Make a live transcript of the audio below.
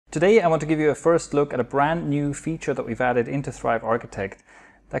Today I want to give you a first look at a brand new feature that we've added into Thrive Architect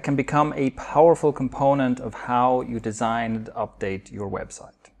that can become a powerful component of how you design and update your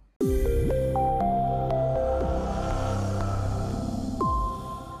website.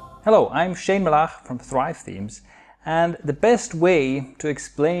 Hello, I'm Shane Melach from Thrive Themes, and the best way to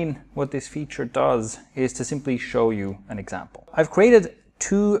explain what this feature does is to simply show you an example. I've created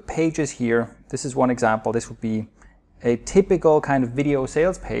two pages here. This is one example. This would be a typical kind of video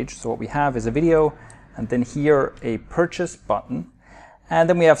sales page. So what we have is a video, and then here a purchase button. And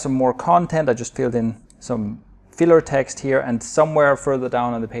then we have some more content. I just filled in some filler text here, and somewhere further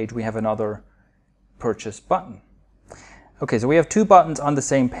down on the page we have another purchase button. Okay, so we have two buttons on the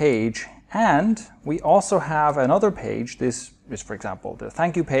same page, and we also have another page. This is, for example, the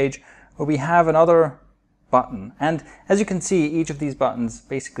thank you page, where we have another button. And as you can see, each of these buttons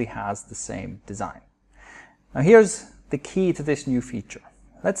basically has the same design. Now here's the key to this new feature.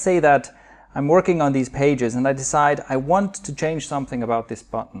 Let's say that I'm working on these pages and I decide I want to change something about this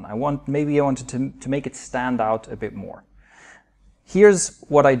button. Maybe I wanted to make it stand out a bit more. Here's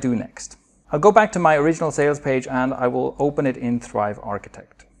what I do next. I'll go back to my original sales page and I will open it in Thrive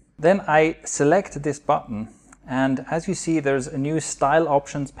Architect. Then I select this button, and as you see, there's a new style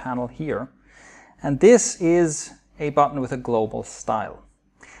options panel here. And this is a button with a global style.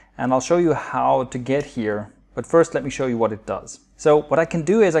 And I'll show you how to get here, but first let me show you what it does. So what I can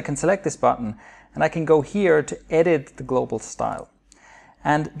do is I can select this button and I can go here to edit the global style.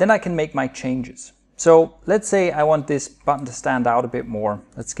 And then I can make my changes. So let's say I want this button to stand out a bit more.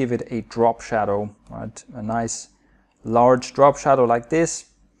 Let's give it a drop shadow, right? A nice large drop shadow like this.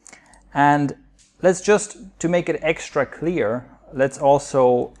 And let's just, to make it extra clear, let's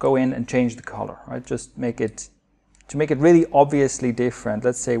also go in and change the color, right? Just to make it really obviously different.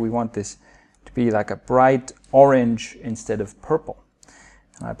 Let's say we want this to be like a bright orange instead of purple.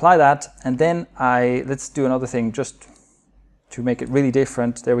 And I apply that, and then let's do another thing just to make it really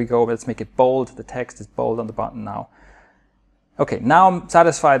different. There we go. Let's make it bold. The text is bold on the button now. Okay, now I'm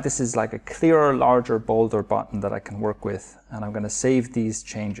satisfied. This is like a clearer, larger, bolder button that I can work with, and I'm going to save these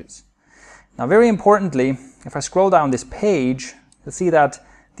changes. Now, very importantly, if I scroll down this page, you'll see that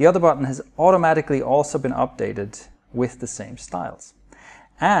the other button has automatically also been updated with the same styles.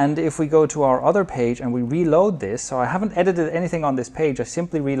 And if we go to our other page and we reload this, so I haven't edited anything on this page, I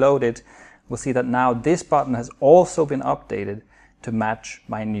simply reload it, we'll see that now this button has also been updated to match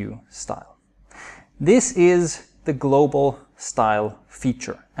my new style. This is the global style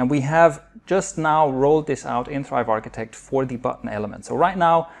feature, and we have just now rolled this out in Thrive Architect for the button element. So right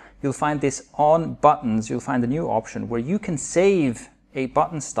now you'll find this on buttons. You'll find a new option where you can save a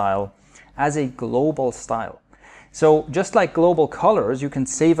button style as a global style. So just like global colors, you can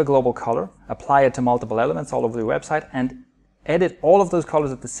save a global color, apply it to multiple elements all over the website, and edit all of those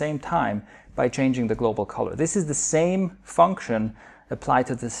colors at the same time by changing the global color. This is the same function applied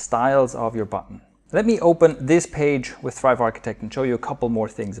to the styles of your button. Let me open this page with Thrive Architect and show you a couple more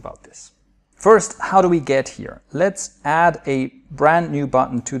things about this. First, how do we get here? Let's add a brand new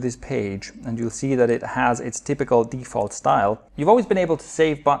button to this page, and you'll see that it has its typical default style. You've always been able to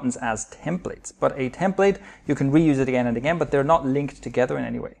save buttons as templates, but a template, you can reuse it again and again, but they're not linked together in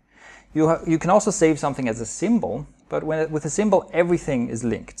any way. You can also save something as a symbol, but with a symbol, everything is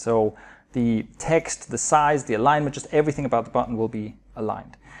linked. So the text, the size, the alignment, just everything about the button will be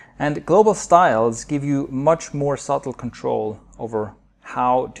aligned. And global styles give you much more subtle control over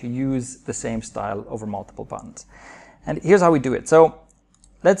how to use the same style over multiple buttons. And here's how we do it. So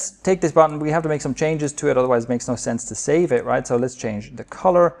let's take this button. We have to make some changes to it, otherwise it makes no sense to save it, right? So let's change the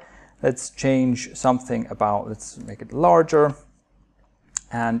color. Let's change something about, let's make it larger,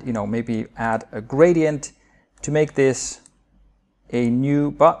 and maybe add a gradient to make this a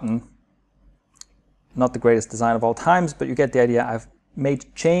new button. Not the greatest design of all times, but you get the idea. I've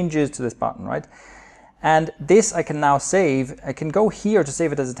made changes to this button, right? And this I can now save. I can go here to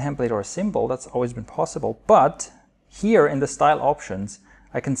save it as a template or a symbol. That's always been possible. But here in the style options,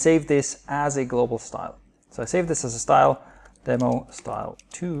 I can save this as a global style. So I save this as a style, demo style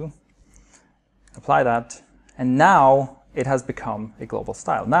 2, apply that, and now it has become a global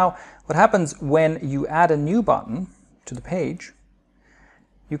style. Now, what happens when you add a new button to the page,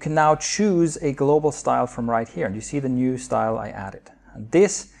 you can now choose a global style from right here. And you see the new style I added. And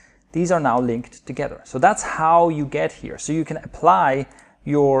these are now linked together. So that's how you get here. So you can apply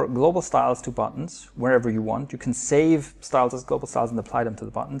your global styles to buttons wherever you want. You can save styles as global styles and apply them to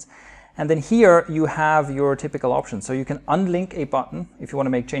the buttons. And then here you have your typical options. So you can unlink a button if you want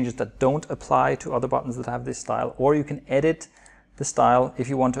to make changes that don't apply to other buttons that have this style, or you can edit the style if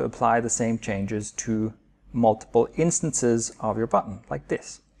you want to apply the same changes to multiple instances of your button, like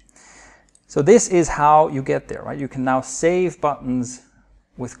this. So this is how you get there, right? You can now save buttons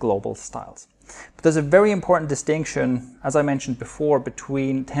with global styles. But there's a very important distinction, as I mentioned before,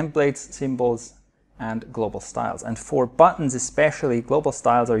 between templates, symbols, and global styles. And for buttons especially, global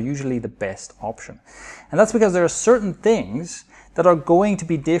styles are usually the best option. And that's because there are certain things that are going to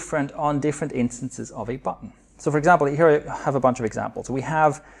be different on different instances of a button. So for example, here I have a bunch of examples. We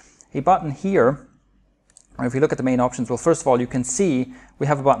have a button here. Or if you look at the main options, well, first of all, you can see we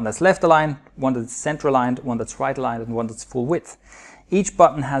have a button that's left aligned, one that's center aligned, one that's right aligned, and one that's full width. Each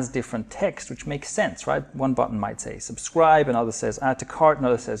button has different text, which makes sense, right? One button might say subscribe, another says add to cart,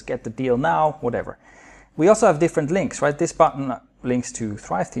 another says get the deal now, whatever. We also have different links, right? This button links to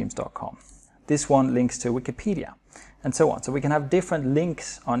thrivethemes.com. This one links to Wikipedia, and so on. So we can have different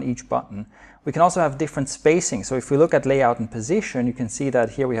links on each button. We can also have different spacing. So if we look at layout and position, you can see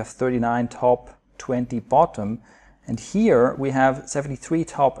that here we have 39 top, 20 bottom, and here we have 73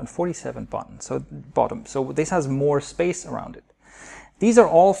 top and 47 bottom. So this has more space around it. These are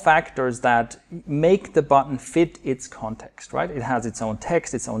all factors that make the button fit its context, right? It has its own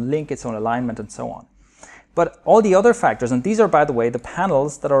text, its own link, its own alignment, and so on. But all the other factors, and these are, by the way, the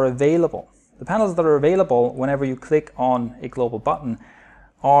panels that are available. The panels that are available whenever you click on a global button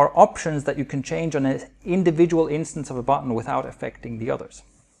are options that you can change on an individual instance of a button without affecting the others.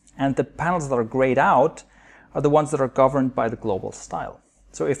 And the panels that are grayed out are the ones that are governed by the global style.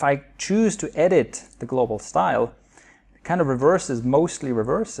 So if I choose to edit the global style, it kind of mostly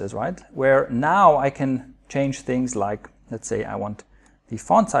reverses, right? Where now I can change things like, let's say I want the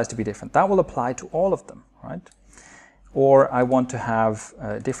font size to be different. That will apply to all of them, right? Or I want to have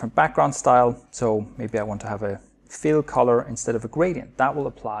a different background style. So maybe I want to have a fill color instead of a gradient. That will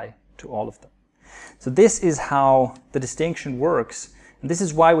apply to all of them. So this is how the distinction works. And this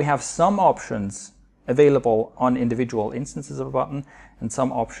is why we have some options available on individual instances of a button and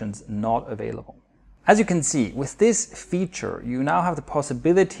some options not available. As you can see, with this feature, you now have the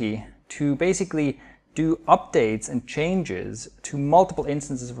possibility to basically do updates and changes to multiple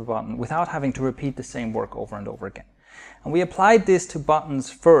instances of a button without having to repeat the same work over and over again. And we applied this to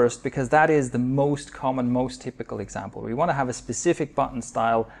buttons first because that is the most common, most typical example. We want to have a specific button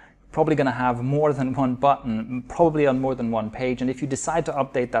style, probably going to have more than one button, probably on more than one page. And if you decide to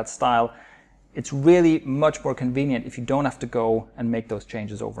update that style, it's really much more convenient if you don't have to go and make those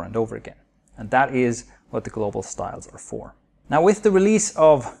changes over and over again. And that is what the global styles are for. Now, with the release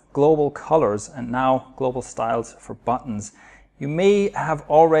of global colors and now global styles for buttons, you may have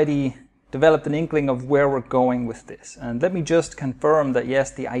already developed an inkling of where we're going with this. And let me just confirm that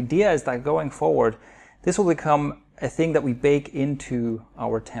yes, the idea is that going forward, this will become a thing that we bake into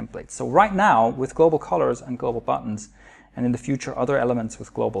our templates. So right now, with global colors and global buttons, and in the future other elements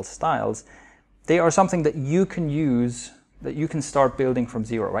with global styles, they are something that you can use, that you can start building from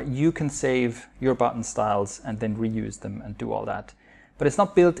zero, right? You can save your button styles and then reuse them and do all that. But it's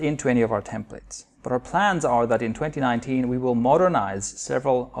not built into any of our templates. But our plans are that in 2019, we will modernize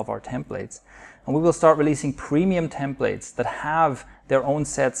several of our templates, and we will start releasing premium templates that have their own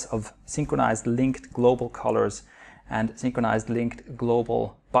sets of synchronized linked global colors and synchronized linked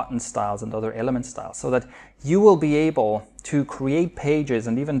global button styles and other element styles, so that you will be able to create pages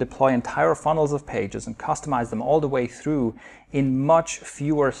and even deploy entire funnels of pages and customize them all the way through in much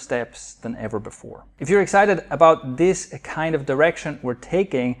fewer steps than ever before. If you're excited about this kind of direction we're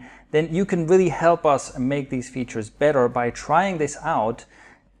taking, then you can really help us make these features better by trying this out,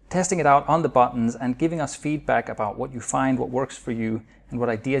 testing it out on the buttons, and giving us feedback about what you find, what works for you, and what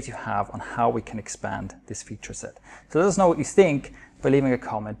ideas you have on how we can expand this feature set. So let us know what you think by leaving a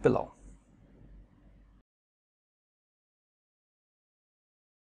comment below.